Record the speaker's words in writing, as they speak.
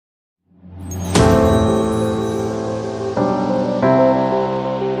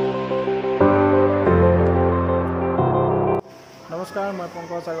নমস্কাৰ, মই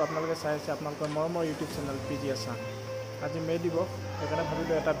পংকজ আৰু আপোনালোকে চাই আছে আপোনালোকৰ মৰমৰ ইউটিউব চেনেল PGASSAM। আজি মে' দিৱস, সেইকাৰণে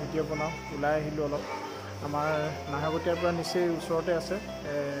ভাবিলোঁ এটা ভিডিঅ' বনাওঁ। ওলাই আহিলোঁ অলপ। আমাৰ নাহৰকটীয়াৰ পৰা নিচেই ওচৰতে আছে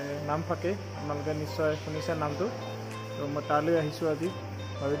নামফাকে, আপোনালোকে নিশ্চয় শুনিছে নামটো। তো মই তালৈ আহিছোঁ আজি,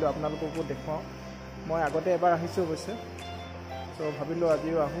 ভাবিলোঁ আপোনালোককো দেখুৱাওঁ। মই আগতে এবাৰ আহিছোঁ অৱশ্যে, ত' ভাবিলোঁ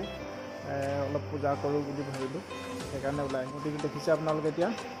আজিও আহোঁ, অলপ পূজা কৰোঁ বুলি ভাবিলোঁ, সেইকাৰণে ওলাই আহিলোঁ। গতিকে দেখিছে আপোনালোকে এতিয়া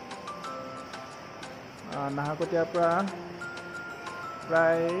নাহৰকটীয়াৰ পৰা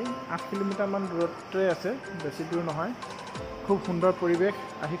প্ৰায় 8 কিলোমিটাৰমান দূৰতে আছে, বেছি দূৰ নহয়। খুব সুন্দৰ পৰিৱেশ,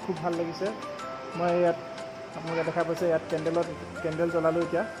 আহি খুব ভাল লাগিছে। মই ইয়াত আপোনালোকে দেখা পাইছে, ইয়াত কেণ্ডেল জ্বলালোঁ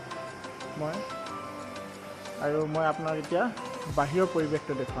এতিয়া মই, আৰু মই আপোনাক এতিয়া বাহিৰৰ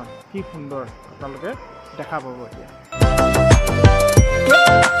পৰিৱেশটো দেখুৱাম। কি সুন্দৰ আপোনালোকে দেখা পাব এতিয়া।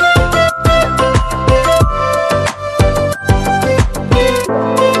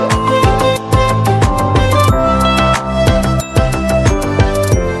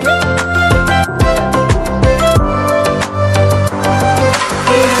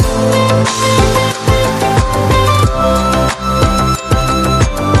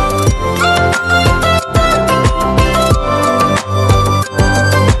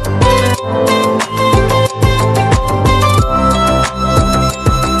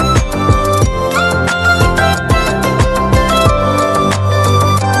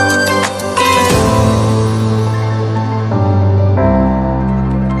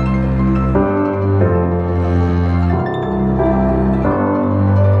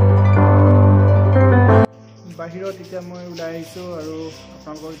 বাহিৰত এতিয়া মই ওলাই আহিছোঁ আৰু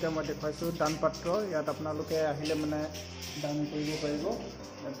আপোনালোকক এতিয়া মই দেখুৱাইছোঁ দান পাত্ৰ। ইয়াত আপোনালোকে আহিলে মানে দান কৰিব পাৰিব।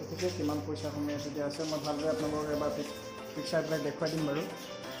 ইয়াত দেখিছে কিমান পইচা সোমাই এতিয়া আছে। মই ভালদৰে আপোনালোকক এবাৰ পিকচাৰবিলাক দেখুৱাই দিম বাৰু।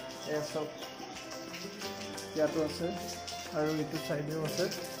 এয়া চব ইয়াতো আছে আৰু ইটো চাইডেও আছে,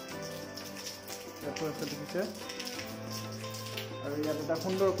 ইয়াতো আছে দেখিছে। আৰু ইয়াত এটা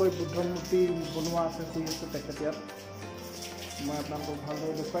সুন্দৰকৈ বুদ্ধ মূৰ্তি বনোৱা আছে, শুই আছে তেখেত ইয়াত। মই আপোনালোকক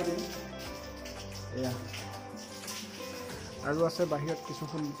ভালদৰে দেখুৱাই দিম। এয়া আৰু আছে বাহিৰত কিছু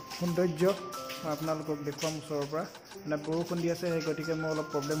সৌন্দৰ্য, মই আপোনালোকক দেখুৱাম ওচৰৰ পৰা। মানে বৰষুণ দি আছে, সেই গতিকে মোৰ অলপ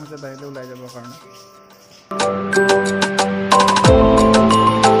প্ৰব্লেম হৈছে বাহিৰলৈ ওলাই যাবৰ কাৰণে।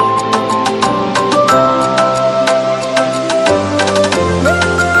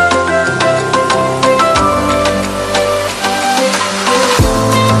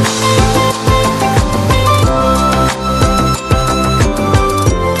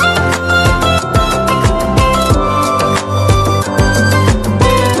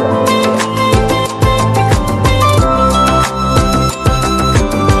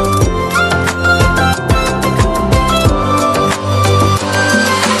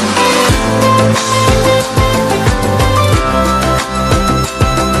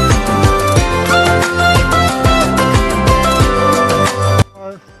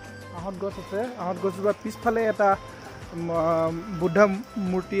 গছ আছে, আহঁত গছজোপাৰ পিছফালে এটা বুদ্ধ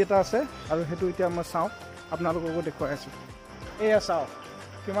মূৰ্তি এটা আছে, আৰু সেইটো এতিয়া মই চাওঁ, আপোনালোককো দেখুৱাই আছোঁ। এয়া চাওক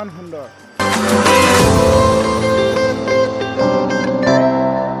কিমান সুন্দৰ।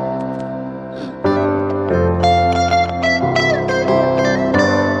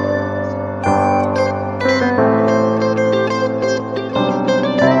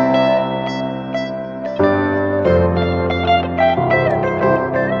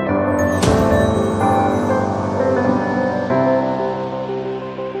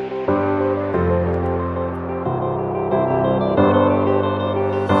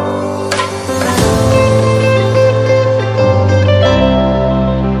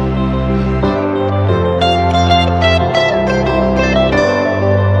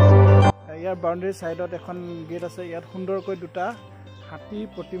 বাউণ্ডেৰীৰ ছাইডত এখন গেট আছে। ইয়াত সুন্দৰকৈ দুটা হাতী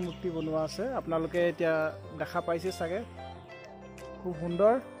প্ৰতিমূৰ্তি বনোৱা আছে, আপোনালোকে এতিয়া দেখা পাইছে চাগে। খুব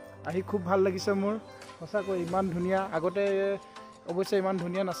সুন্দৰ, আহি খুব ভাল লাগিছে মোৰ সঁচাকৈ। ইমান ধুনীয়া, আগতে অৱশ্যে ইমান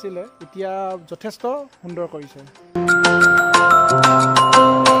ধুনীয়া নাছিলে, এতিয়া যথেষ্ট সুন্দৰ কৰিছে।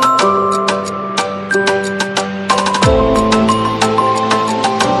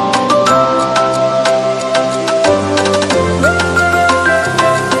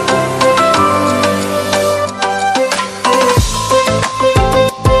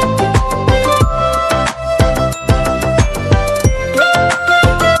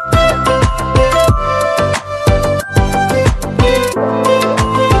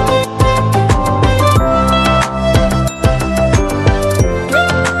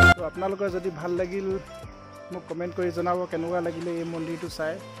 আপোনালোকৰ যদি ভাল লাগিল মোক কমেণ্ট কৰি জনাব কেনেকুৱা লাগিলে এই মন্দিৰটো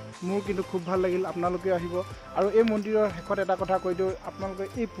চাই। মোৰ কিন্তু খুব ভাল লাগিল, আপোনালোকেও আহিব। আৰু এই মন্দিৰৰ শেষত এটা কথা কৈ দিওঁ, আপোনালোকে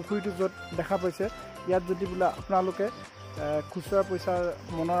এই পুখুৰীটো য'ত দেখা পাইছে, ইয়াত যদি বোলে আপোনালোকে খুচুৰা পইচা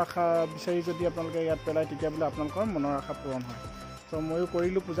মনৰ আশা বিচাৰি যদি আপোনালোকে ইয়াত পেলায়, তেতিয়া বোলে আপোনালোকৰ মনৰ আশা পূৰণ হয়। তো ময়ো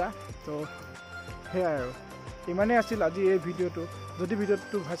কৰিলোঁ পূজা তো সেয়াই আৰু ইমানেই আছিল আজি এই ভিডিঅ'টো যদি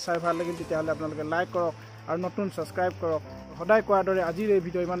ভিডিঅ'টো চাই ভাল লাগিল তেতিয়াহ'লে আপোনালোকে লাইক কৰক আৰু নতুন ছাবস্ক্ৰাইব কৰক সদায় কোৱাৰ দৰে আজিৰ এই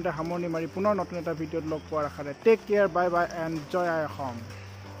ভিডিঅ' ইমানতে সামৰণি মাৰি পুনৰ নতুন এটা ভিডিঅ'ত লগ পোৱাৰ আশাৰে tech care bye bye and Jay I Assam